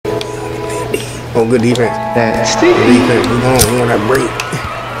Oh, good defense. That's Good defense. We on that break.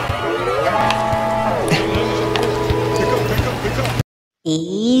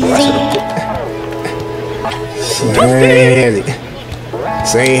 Eazie.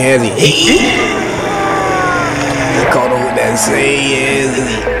 Same has it. He caught over that same has it.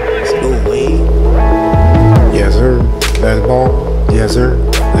 Let's go, Wade. Yes, sir. Let's ball. Yes, sir.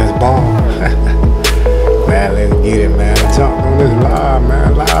 Let's ball. Man, let's get it, man. Jump on this live,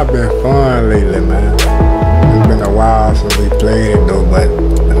 man. Live been fun lately, man. It's been a while since we played it, though, but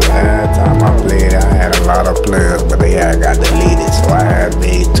the last time I played it, I had a lot of players, but they had got deleted, so I had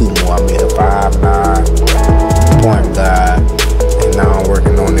made 2 more. I made a 5'9" point guard, and now I'm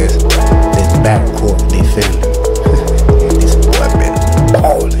working on this backcourt defender. This boy been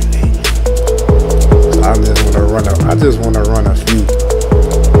balling, man. So I just wanna run a few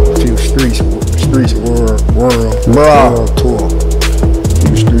streets world tour.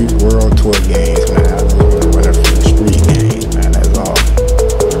 Few streets world tour games, man. I just wanna run a few street games, man. That's all.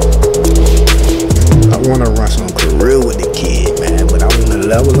 I wanna run some career with the kid, man, but I wanna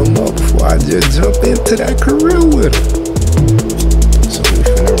level them up before I just jump into that career with him. So we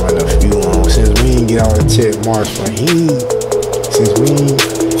finna run a few on. Since we ain't get all the check marks for him, since we ain't get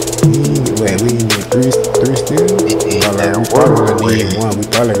 3 still? We probably need 1. We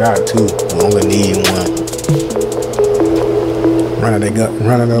probably got 2. We only need 1.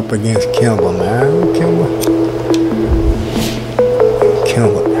 Running up against Kimber, man. Kimber.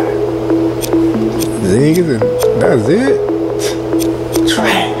 That's it.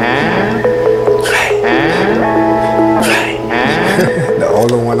 The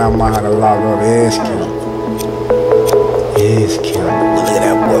only one I might have to log up is Kimber. Look at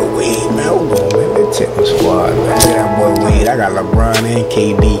that boy Wade, man. Hold on, man. Let's check the squad, man. Look at that boy Wade. I got LeBron and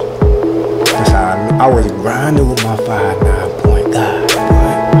KD. That's how I was grinding with my 5'9" point guard. I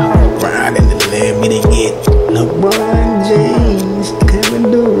was grinding to let me to get LeBron James, Kevin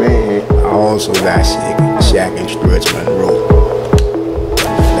Durant. I also got Shaq and Stretch Monroe.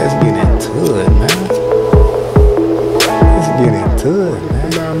 Let's get into it, man.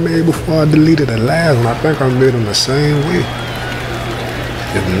 I made before I deleted the last one. I think I made them the same way.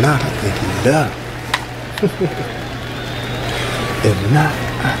 If not, I think he's done. If not,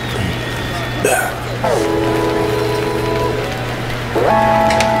 I think he's done.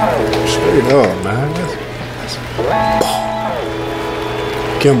 Straight up, man. That's ball.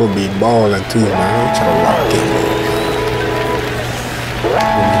 Kimber be balling too, man. I'm trying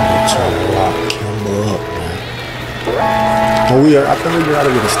to lock Kimber up, man. Oh, I think we gotta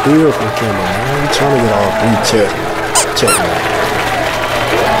get a steal from Kimber, man. I'm trying to get all 3 checks. Check, man.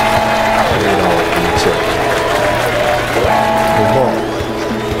 Get all 3 checks.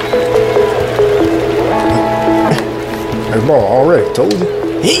 Good ball already. Told you.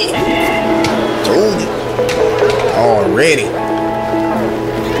 Already.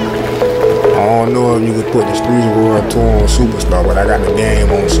 I don't know if you could put the Streets World Tour on Superstar, but I got the game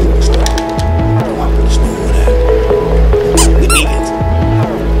on Superstar.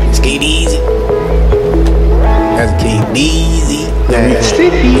 Eazie. That's Eazie. That's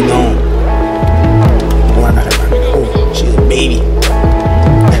Eazie. You know. Boy, I gotta run. Oh, she's a baby.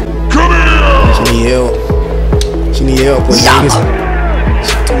 Come here! She need help with niggas.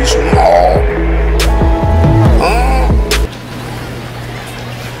 She's too small.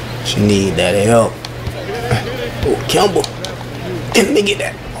 She need that help. Oh, Kimber. Let me get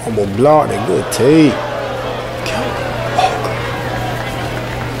that. Almost blocked that good tape.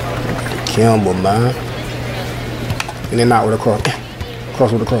 Kimber, man. And then out with a cross.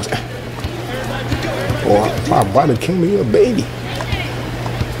 Cross with a cross. Boy, my body Kimber, you a baby.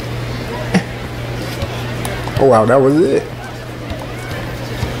 Oh wow, that was it.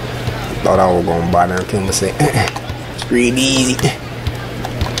 Thought I was gonna buy them. Kimber say, it's pretty easy.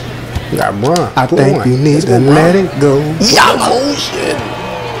 We got Bron. I think you need to let it go. Motion.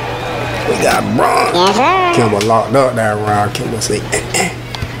 We got Bron. Kimber locked up that round. Kimber say,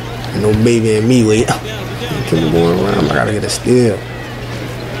 no baby and me, wait. Kimber going around, I gotta get a steal.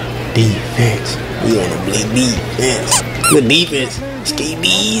 Defense. We on the blade defense. Good defense. Skate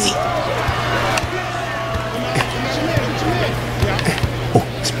easy. Oh,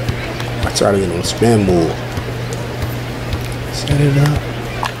 I try to get on the spin move. Set it up.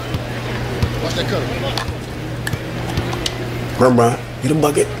 Watch that cutter. Bron, get a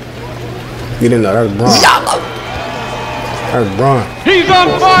bucket. Get in there, that's Bron. That's Bron. He's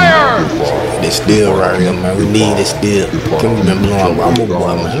on fire! This steal right here, man. We need this steal. Kimber been blowing. I'm a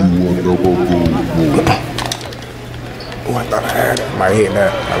boy, man. Oh, I thought I had it. I might hit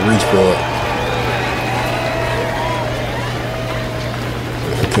that. I reached for it.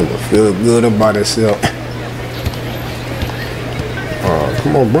 Kimber feel good about himself.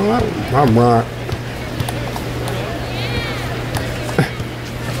 Come on, Bron. My Bron.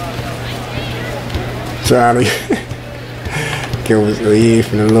 Trying to. Kimber said he ain't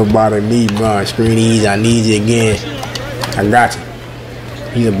finna little bother me, Bron. Screen Eazie, I need you again. I got you.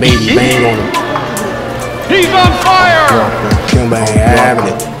 He's a baby. Bang on him. He's on fire! Kimber ain't having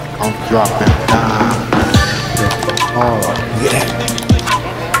it. I'm dropping down. Get that.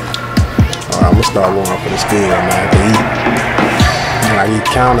 Alright, I'm gonna start going for the steal, man. Like he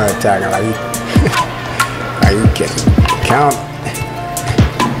counter-attacking, like he can count.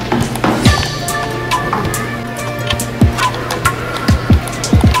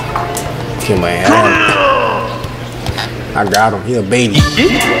 Kimber ain't having it. I got him. He a baby.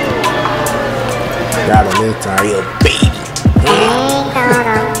 Got him this time. He a baby.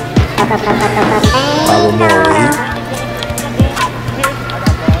 Follow more, Lee.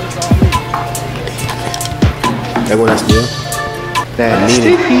 There go that steal. That's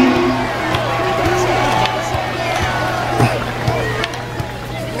sticky.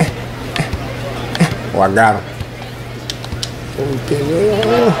 Oh, I got him.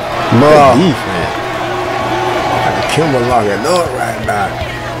 Bro. Defense. I can Kimber lock it up right now.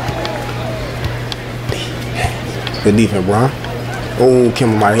 Good defense, bro. Oh,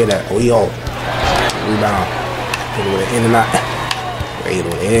 Kimber might hit that. Oh, he off. Rebound. Hit it with an in and out. Wait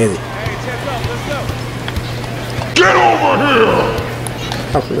on Eazie. Get over here!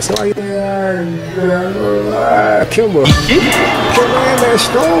 Let's see why you Kimber. Kimber in that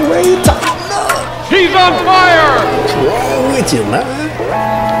strong way. Tighten up. He's on fire! What's wrong with you, man?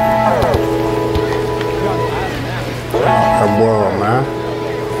 That boy, man.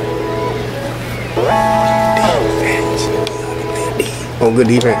 Oh, good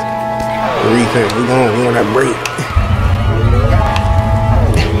defense. Defense. We on that break.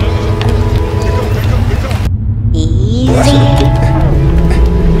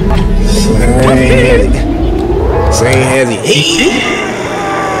 Same Eazie.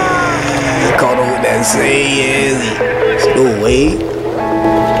 He caught him with that same Eazie. Still wait.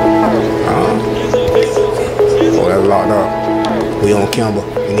 Oh, that's locked up. We on Kimber.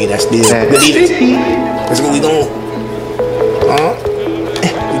 We need that steal. Good defense. Let's go. We going.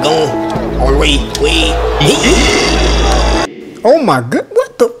 We going. All the way. Wait. Oh my god. What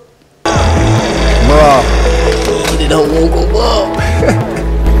the? Bruh. He don't won't go up.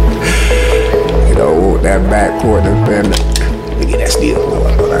 You don't want that backcourt defender. We get that steal. Oh, I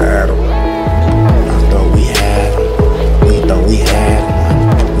thought I had him. I thought we had him. We thought we had him.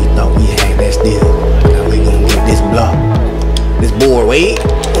 We thought we had that steal. Now we gonna get this block. This board. Wait.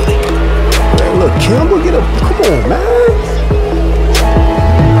 Hey, look, Kimber, get up. Come on, man.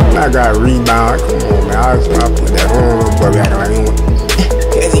 I got a rebound. Come on, man. I put that on, but we acting like he want.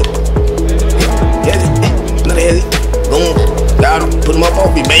 Eazie. Another Eazie. Boom. Got him. Put him up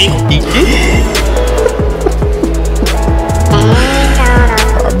off me, baby.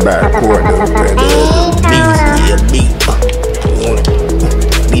 Backcourt, beat.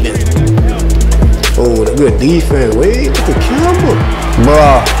 Oh, the good defense. Wait, look at Kimber.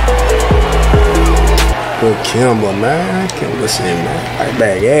 Bruh. Good Kimber, man. Kimber said, man. Right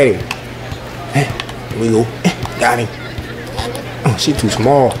back at him. Here we go. Got him. Oh, she too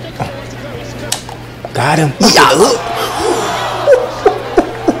small. Got him.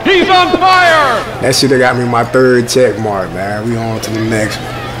 He's on fire! That shit got me my 3rd check mark, man. We on to the next one.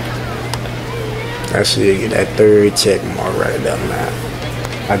 That shit get that 3rd check mark right there, man.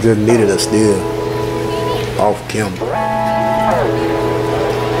 I just needed a steal off Kimber.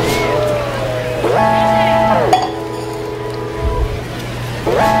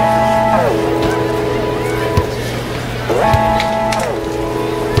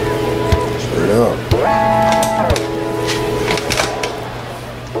 Straight up.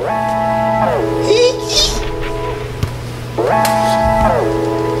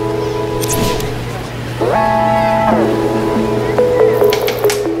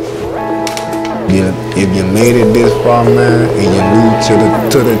 If you made it this far, man, and you're new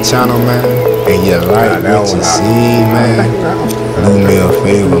to the channel, man, and you like what you see, man, do me a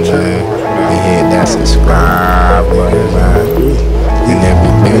favor, man, and hit that subscribe button, man. And if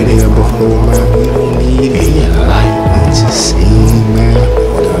you made it here before, man, and you like what you see, man,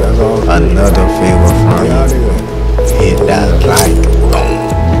 another favor from you.